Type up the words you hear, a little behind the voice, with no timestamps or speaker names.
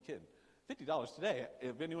$50 today.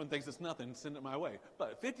 If anyone thinks it's nothing, send it my way.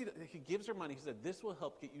 But he gives her money. He said, this will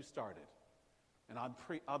help get you started. And I'm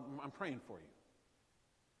praying for you.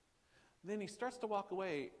 Then he starts to walk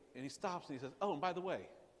away, and he stops, and he says, oh, and by the way,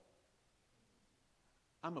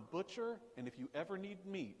 I'm a butcher, and if you ever need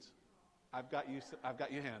meat, I've got you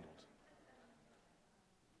handled.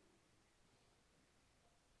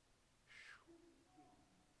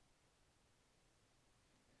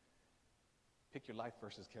 Pick your life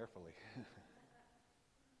verses carefully.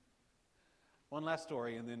 One last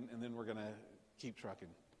story, and then we're going to keep trucking.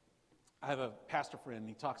 I have a pastor friend.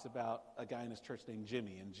 He talks about a guy in his church named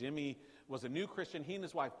Jimmy. And Jimmy was a new Christian. He and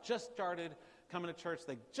his wife just started coming to church.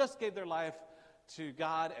 They just gave their life to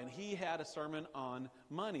God, and he had a sermon on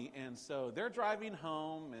money. And so they're driving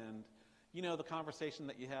home, and you know the conversation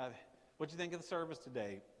that you have. What'd you think of the service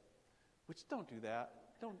today? Which, don't do that.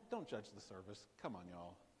 Don't judge the service. Come on,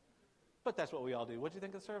 y'all. But that's what we all do. What'd you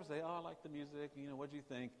think of the service today? Oh, I like the music. You know, what'd you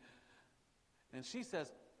think? And she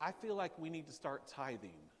says, I feel like we need to start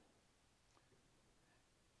tithing.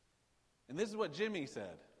 And this is what Jimmy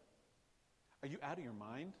said. Are you out of your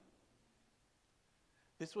mind?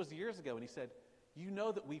 This was years ago, and he said, you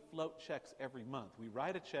know that we float checks every month. We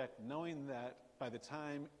write a check knowing that by the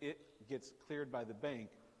time it gets cleared by the bank,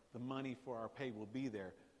 the money for our pay will be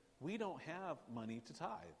there. We don't have money to tithe.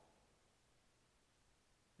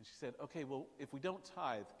 And she said, okay, well, if we don't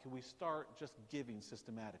tithe, can we start just giving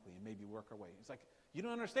systematically and maybe work our way? He's like, you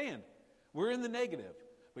don't understand. We're in the negative,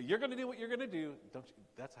 but you're going to do what you're going to do. Don't you?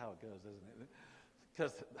 That's how it goes, isn't it?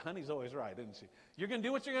 Because honey's always right, isn't she? You're going to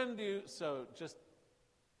do what you're going to do, so just,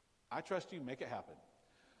 I trust you, make it happen.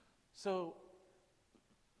 So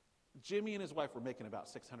Jimmy and his wife were making about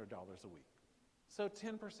 $600 a week. So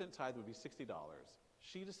 10% tithe would be $60.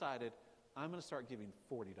 She decided, I'm going to start giving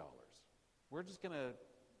 $40. We're just going to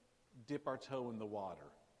dip our toe in the water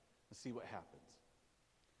and see what happens.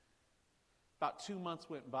 About 2 months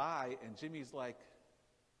went by, and Jimmy's like,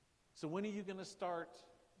 so when are you going to start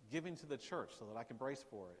giving to the church so that I can brace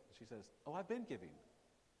for it? And she says, oh, I've been giving.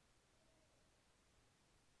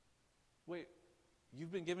 Wait,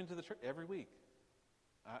 you've been giving to the church every week?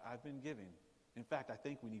 I've been giving. In fact, I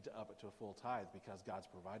think we need to up it to a full tithe because God's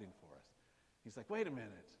providing for us. He's like, wait a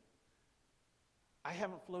minute. I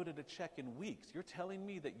haven't floated a check in weeks. You're telling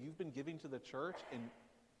me that you've been giving to the church and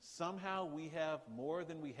somehow we have more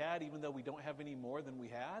than we had even though we don't have any more than we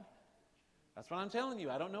had? That's what I'm telling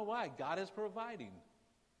you. I don't know why. God is providing.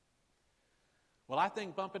 Well, I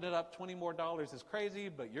think bumping it up $20 more is crazy,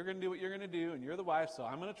 but you're going to do what you're going to do, and you're the wife, so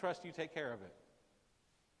I'm going to trust you take care of it.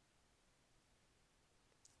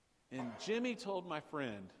 And Jimmy told my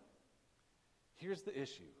friend, here's the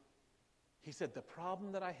issue. He said, the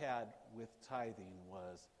problem that I had with tithing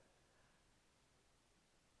was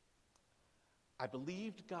I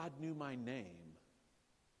believed God knew my name,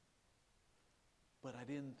 but I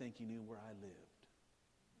didn't think he knew where I lived.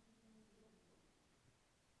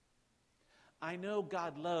 I know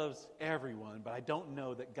God loves everyone, but I don't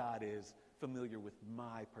know that God is familiar with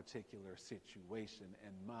my particular situation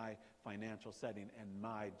and my financial setting and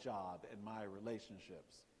my job and my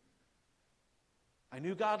relationships. I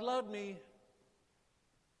knew God loved me,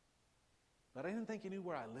 but I didn't think he knew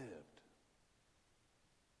where I lived.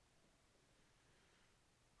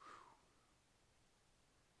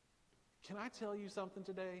 Can I tell you something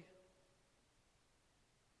today?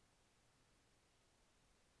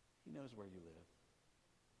 He knows where you live.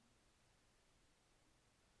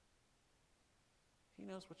 He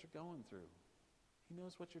knows what you're going through. He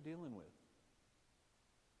knows what you're dealing with.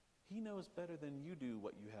 He knows better than you do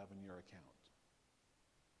what you have in your account.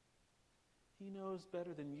 He knows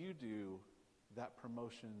better than you do that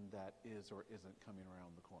promotion that is or isn't coming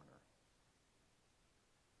around the corner.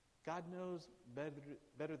 God knows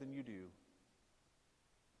better than you do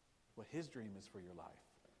what his dream is for your life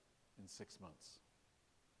in 6 months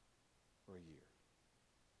or a year.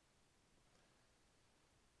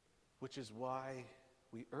 Which is why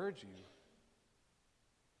we urge you,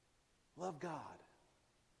 love God.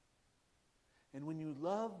 And when you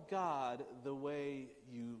love God the way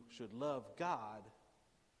you should love God,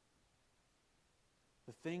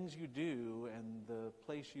 the things you do and the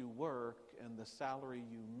place you work and the salary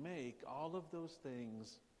you make, all of those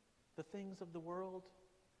things, the things of the world,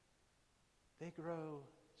 they grow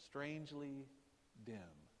strangely dim,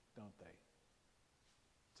 don't they?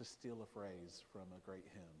 To steal a phrase from a great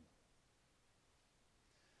hymn.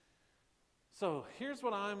 So here's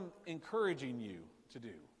what I'm encouraging you to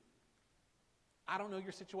do. I don't know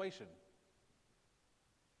your situation.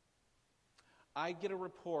 I get a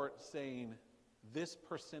report saying this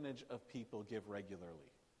percentage of people give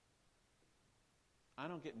regularly. I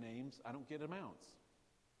don't get names. I don't get amounts.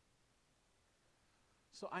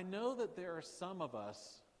 So I know that there are some of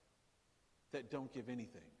us that don't give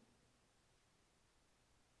anything.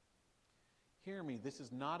 Hear me, this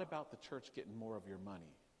is not about the church getting more of your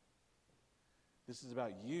money. This is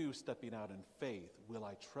about you stepping out in faith. Will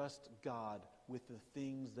I trust God with the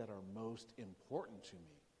things that are most important to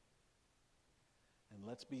me? And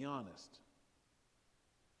let's be honest,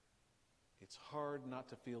 it's hard not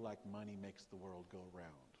to feel like money makes the world go round.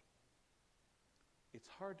 It's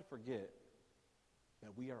hard to forget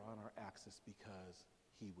that we are on our axis because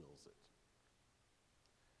He wills it.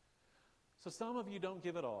 So some of you don't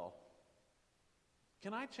give it all.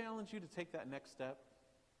 Can I challenge you to take that next step?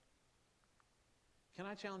 Can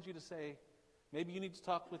I challenge you to say, maybe you need to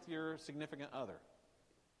talk with your significant other.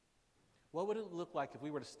 What would it look like if we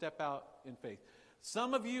were to step out in faith?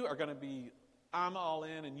 Some of you are going to be, I'm all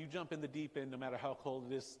in, and you jump in the deep end no matter how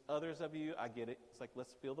cold it is. Others of you, I get it. It's like,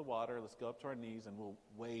 let's feel the water. Let's go up to our knees, and we'll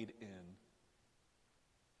wade in.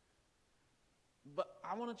 But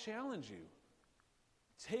I want to challenge you.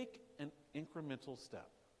 Take an incremental step.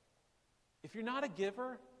 If you're not a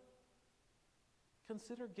giver,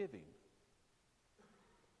 consider giving.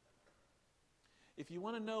 If you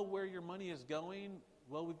want to know where your money is going,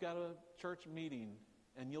 well, we've got a church meeting,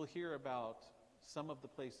 and you'll hear about some of the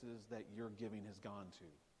places that your giving has gone to.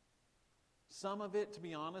 Some of it, to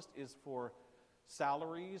be honest, is for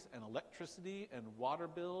salaries and electricity and water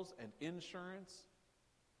bills and insurance.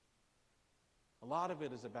 A lot of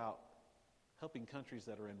it is about helping countries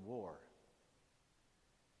that are in war,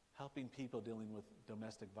 helping people dealing with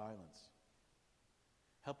domestic violence,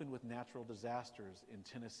 helping with natural disasters in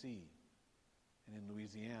Tennessee and in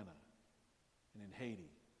Louisiana and in Haiti.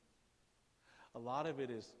 A lot of it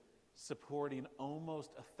is supporting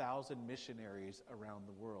almost 1,000 missionaries around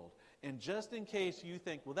the world. And just in case you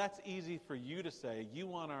think, well, that's easy for you to say, you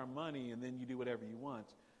want our money and then you do whatever you want.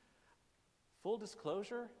 Full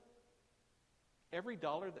disclosure, every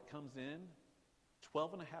dollar that comes in,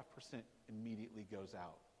 12.5% immediately goes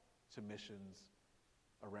out to missions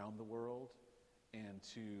around the world and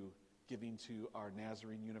to giving to our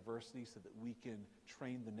Nazarene University so that we can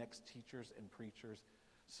train the next teachers and preachers.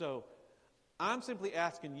 So I'm simply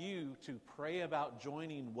asking you to pray about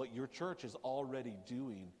joining what your church is already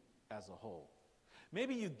doing as a whole.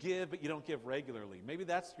 Maybe you give, but you don't give regularly. Maybe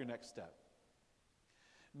that's your next step.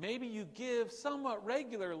 Maybe you give somewhat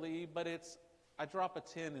regularly, but it's, I drop a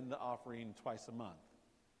 10 in the offering twice a month.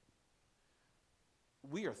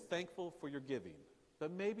 We are thankful for your giving.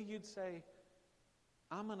 But maybe you'd say,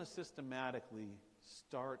 I'm going to systematically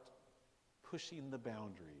start pushing the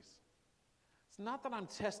boundaries. It's not that I'm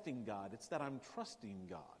testing God, it's that I'm trusting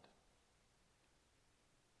God.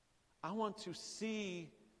 I want to see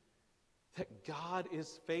that God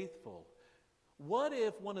is faithful. What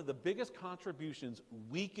if one of the biggest contributions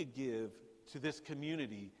we could give to this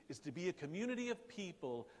community is to be a community of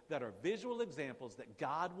people that are visual examples that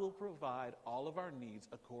God will provide all of our needs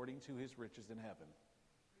according to His riches in heaven,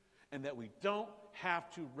 and that we don't have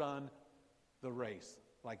to run the race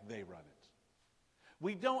like they run it.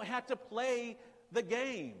 We don't have to play the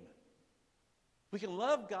game. We can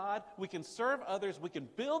love God, we can serve others, we can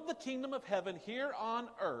build the kingdom of heaven here on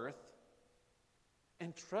earth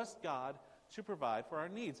and trust God to provide for our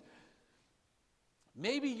needs.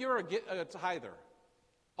 Maybe you're a tither.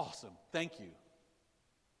 Awesome, thank you.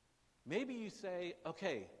 Maybe you say,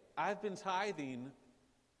 okay, I've been tithing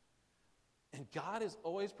and God has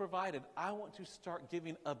always provided. I want to start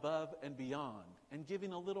giving above and beyond and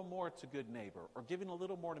giving a little more to Good Neighbor, or giving a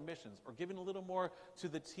little more to missions, or giving a little more to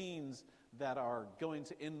the teens that are going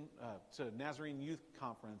to Nazarene Youth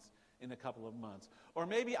Conference in a couple of months. Or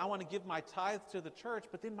maybe I want to give my tithe to the church,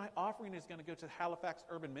 but then my offering is going to go to Halifax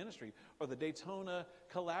Urban Ministry or the Daytona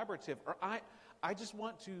Collaborative. Or I just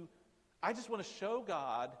want to show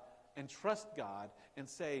God and trust God and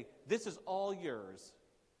say, this is all yours.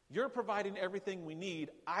 You're providing everything we need.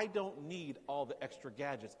 I don't need all the extra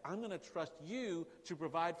gadgets. I'm going to trust you to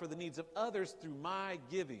provide for the needs of others through my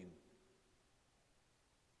giving.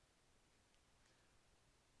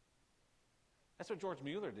 That's what George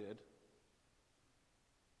Mueller did.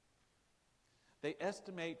 They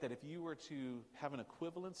estimate that if you were to have an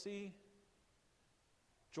equivalency,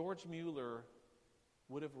 George Mueller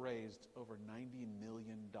would have raised over $90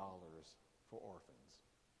 million for orphans.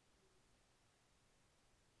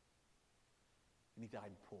 And he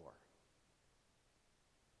died poor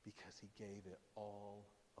because he gave it all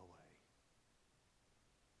away.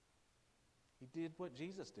 He did what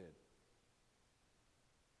Jesus did.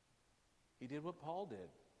 He did what Paul did.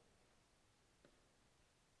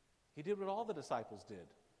 He did what all the disciples did.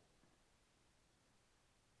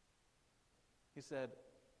 He said,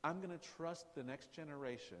 I'm going to trust the next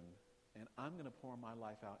generation, and I'm going to pour my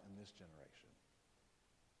life out in this generation.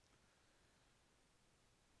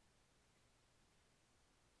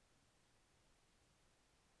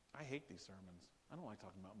 I hate these sermons. I don't like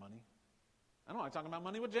talking about money. I don't like talking about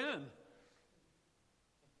money with Jen.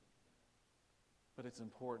 But it's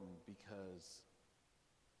important because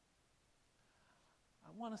I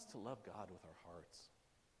want us to love God with our hearts.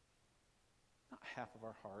 Not half of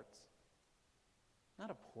our hearts. Not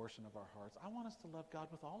a portion of our hearts. I want us to love God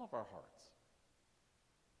with all of our hearts.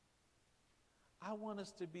 I want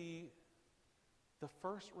us to be the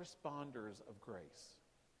first responders of grace.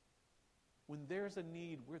 When there's a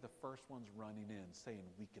need, we're the first ones running in saying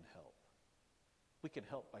we can help. We can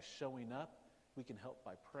help by showing up. We can help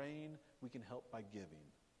by praying. We can help by giving.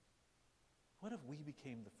 What if we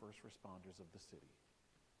became the first responders of the city?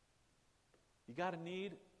 You got a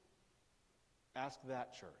need? Ask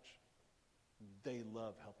that church. They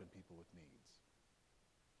love helping people with needs.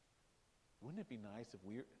 Wouldn't it be nice if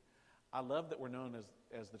I love that we're known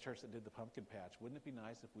as the church that did the pumpkin patch. Wouldn't it be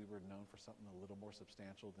nice if we were known for something a little more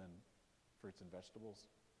substantial than fruits and vegetables?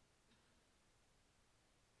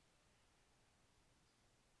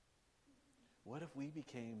 What if we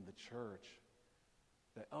became the church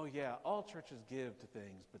that, oh yeah, all churches give to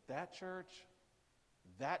things, but that church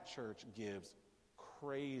gives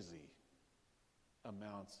crazy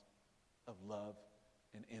amounts of love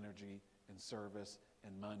and energy and service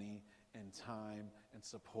and money and time and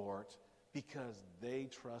support because they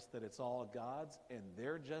trust that it's all God's and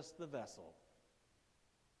they're just the vessel.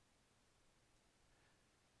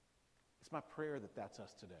 It's my prayer that that's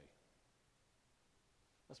us today.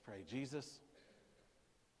 Let's pray. Jesus,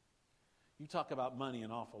 you talk about money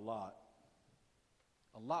an awful lot.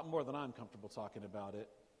 A lot more than I'm comfortable talking about it.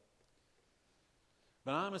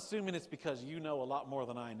 But I'm assuming it's because you know a lot more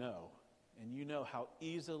than I know. And you know how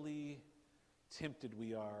easily tempted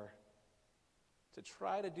we are to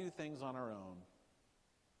try to do things on our own.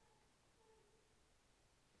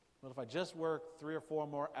 Well, if I just work 3 or 4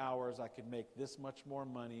 more hours, I could make this much more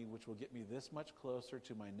money, which will get me this much closer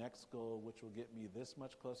to my next goal, which will get me this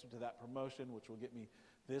much closer to that promotion, which will get me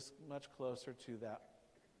this much closer to that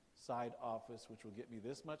side office, which will get me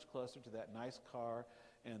this much closer to that nice car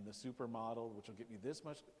and the supermodel, which will get me this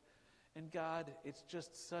much. And God, it's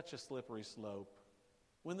just such a slippery slope.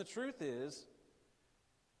 When the truth is,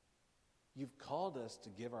 you've called us to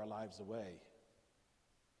give our lives away.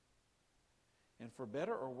 And for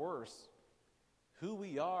better or worse, who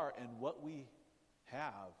we are and what we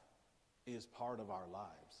have is part of our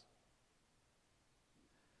lives.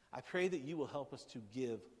 I pray that you will help us to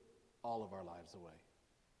give all of our lives away.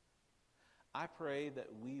 I pray that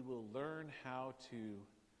we will learn how to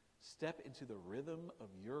step into the rhythm of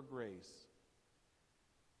your grace,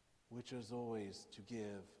 which is always to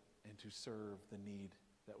give and to serve the need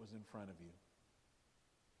that was in front of you.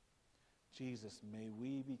 Jesus, may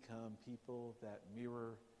we become people that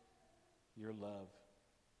mirror your love.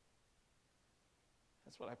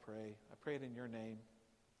 That's what I pray. I pray it in your name.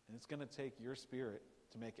 And it's going to take your Spirit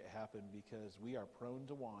to make it happen because we are prone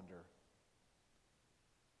to wander.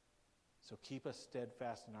 So keep us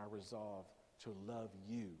steadfast in our resolve to love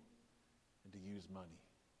you and to use money.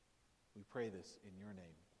 We pray this in your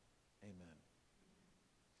name. Amen.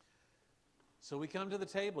 So we come to the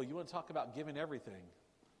table. You want to talk about giving everything.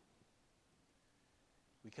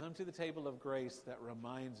 We come to the table of grace that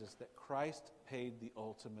reminds us that Christ paid the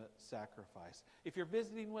ultimate sacrifice. If you're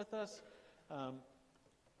visiting with us,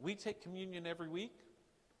 we take communion every week.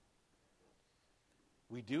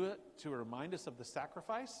 We do it to remind us of the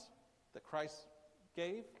sacrifice that Christ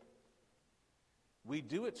gave. We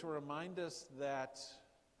do it to remind us that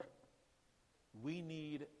we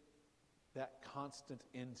need that constant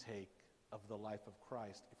intake of the life of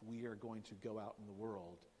Christ if we are going to go out in the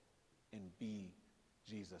world and be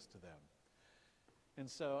Jesus to them. And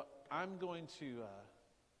so I'm going to,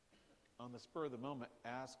 on the spur of the moment,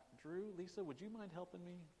 ask Drew, Lisa, would you mind helping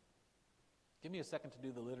me? Give me a second to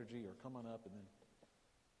do the liturgy or come on up and then.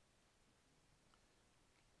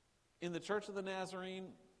 In the Church of the Nazarene,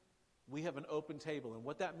 we have an open table. And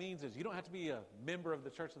what that means is you don't have to be a member of the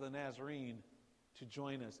Church of the Nazarene to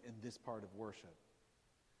join us in this part of worship.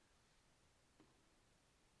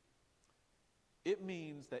 It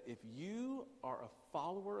means that if you are a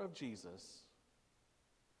follower of Jesus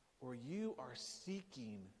or you are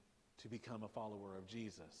seeking to become a follower of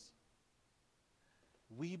Jesus,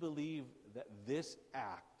 we believe that this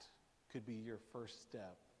act could be your first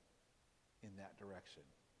step in that direction.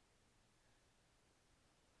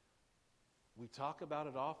 We talk about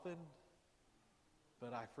it often,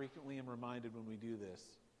 but I frequently am reminded when we do this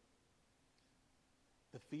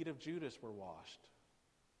The feet of Judas were washed.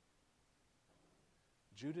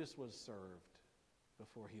 Judas was served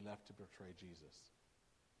before he left to betray Jesus.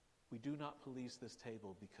 We do not police this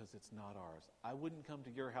table because it's not ours. I wouldn't come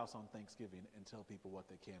to your house on Thanksgiving and tell people what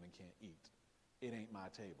they can and can't eat. It ain't my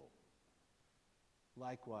table.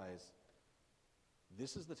 Likewise,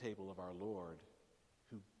 this is the table of our Lord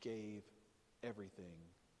who gave everything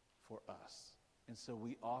for us. And so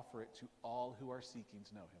we offer it to all who are seeking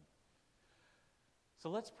to know him. So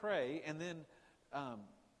let's pray, and then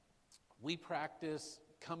we practice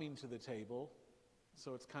coming to the table.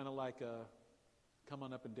 So it's kind of like a come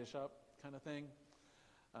on up and dish up kind of thing.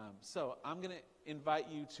 So I'm going to invite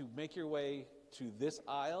you to make your way to this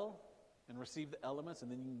aisle and receive the elements, and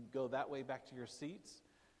then you can go that way back to your seats.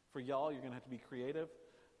 For y'all, you're going to have to be creative,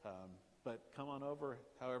 but come on over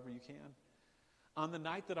however you can. On the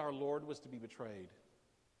night that our Lord was to be betrayed,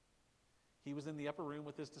 he was in the upper room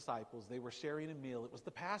with his disciples. They were sharing a meal. It was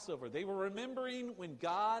the Passover. They were remembering when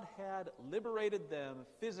God had liberated them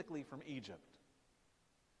physically from Egypt.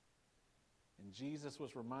 And Jesus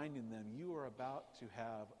was reminding them, you are about to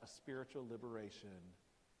have a spiritual liberation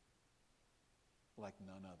like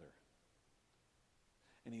none other.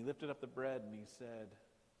 And he lifted up the bread and he said,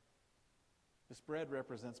 this bread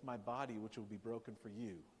represents my body, which will be broken for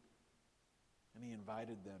you. And he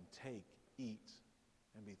invited them, take, eat,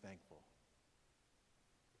 and be thankful.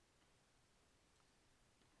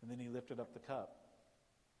 And then he lifted up the cup.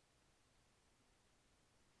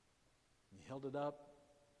 He held it up.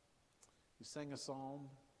 He sang a psalm.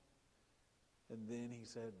 And then he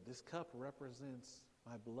said, this cup represents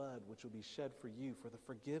my blood, which will be shed for you for the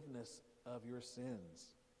forgiveness of your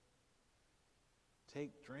sins.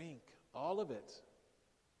 Take, drink, all of it.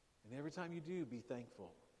 And every time you do, be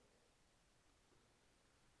thankful.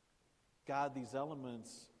 God, these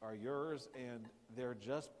elements are yours, and they're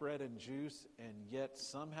just bread and juice, and yet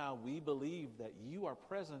somehow we believe that you are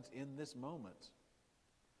present in this moment.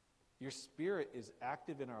 Your Spirit is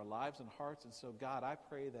active in our lives and hearts, and so God, I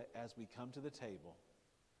pray that as we come to the table,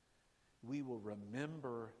 we will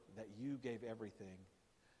remember that you gave everything.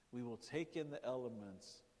 We will take in the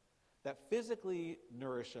elements that physically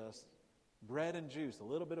nourish us, bread and juice, a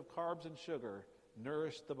little bit of carbs and sugar,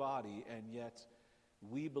 nourish the body, and yet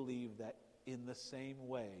we believe that in the same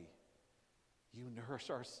way, you nourish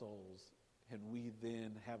our souls, and we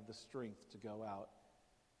then have the strength to go out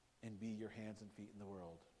and be your hands and feet in the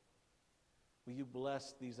world. Will you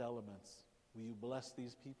bless these elements? Will you bless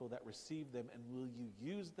these people that receive them, and will you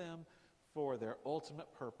use them for their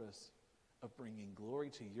ultimate purpose of bringing glory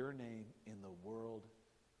to your name in the world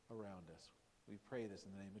around us? We pray this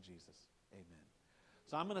in the name of Jesus. Amen.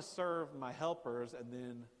 So I'm going to serve my helpers, and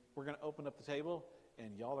then we're going to open up the table,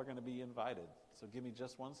 and y'all are going to be invited. So give me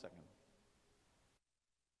just 1 second.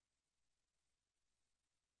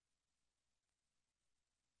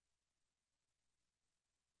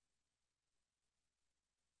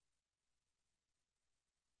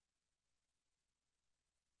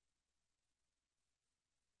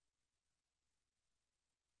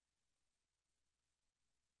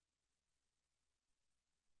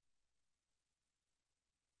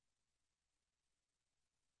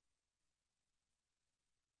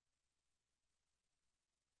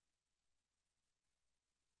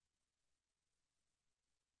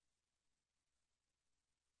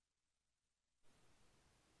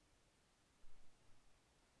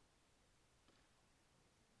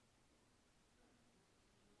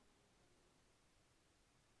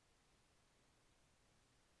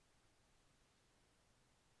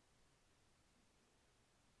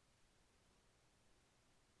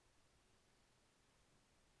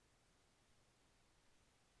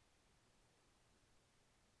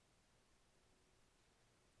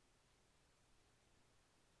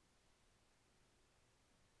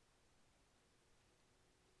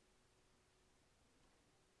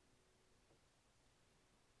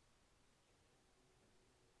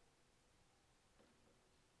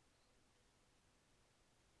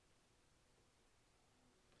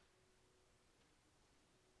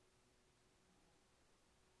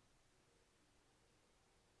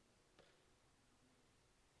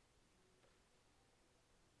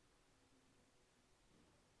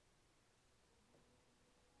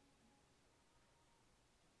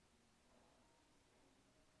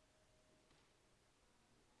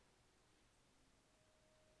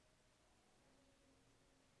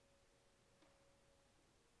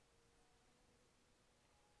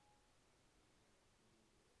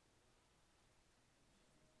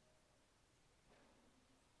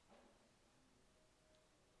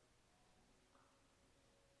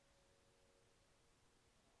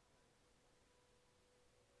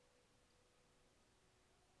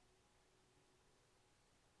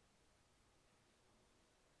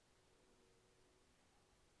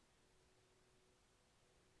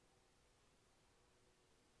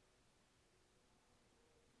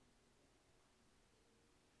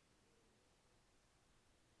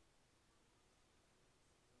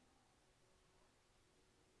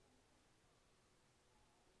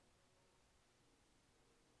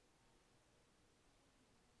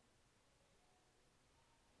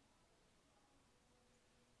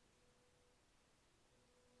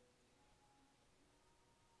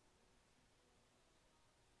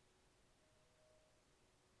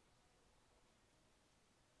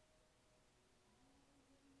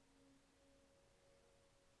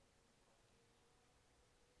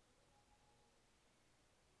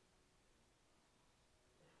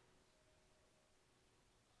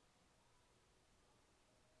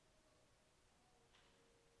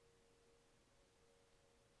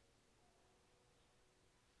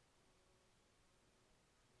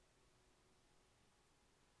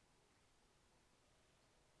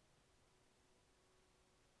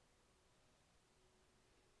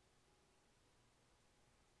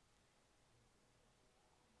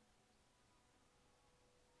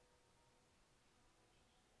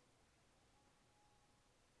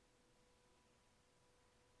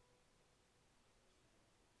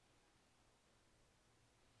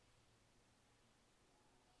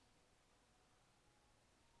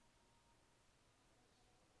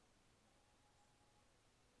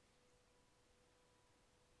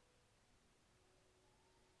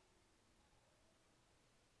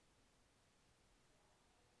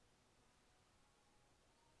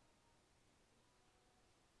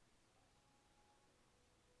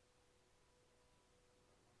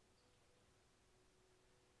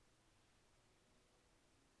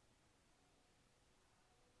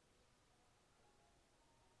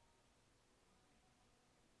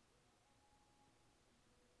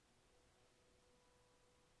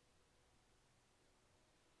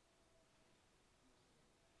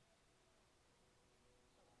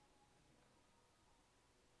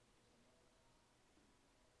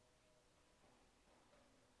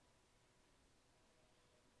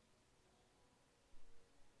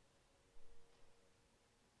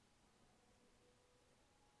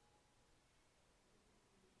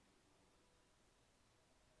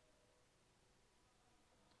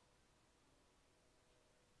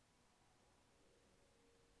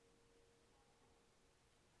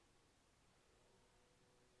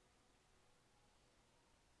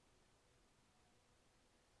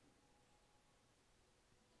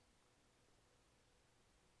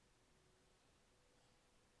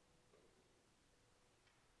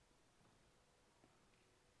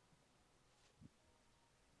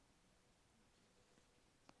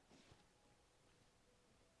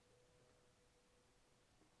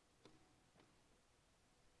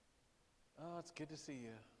 it's good to see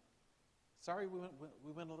you. Sorry we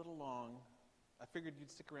went a little long. I figured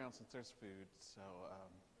you'd stick around since there's food.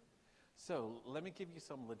 So let me give you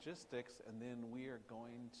some logistics, and then we are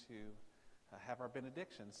going to have our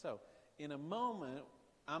benediction. So in a moment,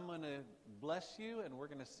 I'm going to bless you, and we're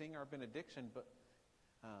going to sing our benediction. But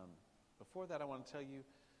before that, I want to tell you,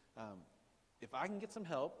 if I can get some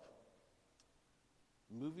help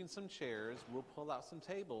moving some chairs, we'll pull out some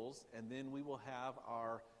tables, and then we will have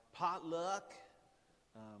our potluck,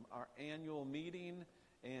 our annual meeting,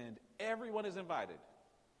 and everyone is invited.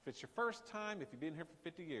 If it's your first time, if you've been here for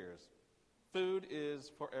 50 years, food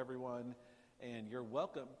is for everyone, and you're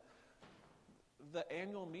welcome. The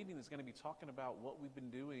annual meeting is going to be talking about what we've been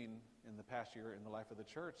doing in the past year in the life of the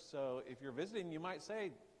church. So if you're visiting, you might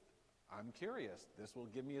say, I'm curious. This will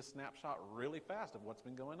give me a snapshot really fast of what's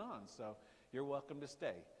been going on. So you're welcome to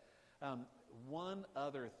stay. One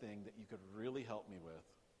other thing that you could really help me with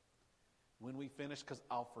when we finish, because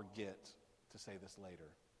I'll forget to say this later.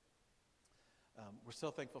 We're so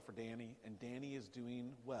thankful for Danny, and Danny is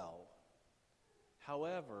doing well.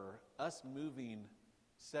 However, us moving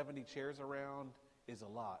 70 chairs around is a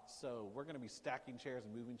lot. So we're going to be stacking chairs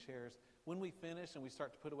and moving chairs. When we finish and we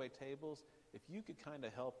start to put away tables, if you could kind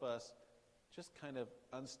of help us just kind of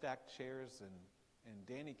unstack chairs, and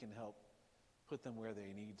Danny can help put them where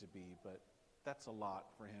they need to be. But that's a lot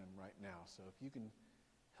for him right now. So if you can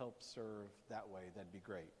help serve that way, that'd be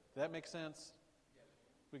great. Does that make sense?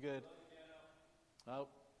 We good? Oh,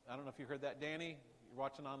 I don't know if you heard that, Danny. You're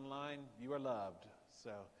watching online. You are loved.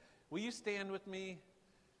 So will you stand with me,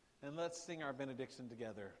 and let's sing our benediction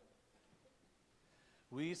together.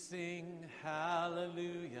 We sing,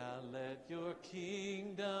 hallelujah, let your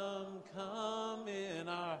kingdom come in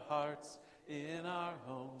our hearts, in our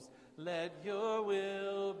homes. Let your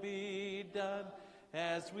will be done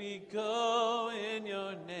as we go in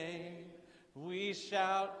your name. We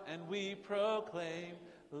shout and we proclaim,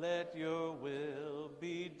 let your will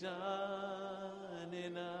be done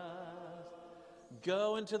in us.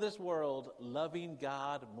 Go into this world loving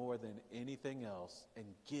God more than anything else, and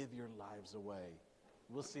give your lives away.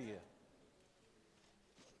 We'll see you.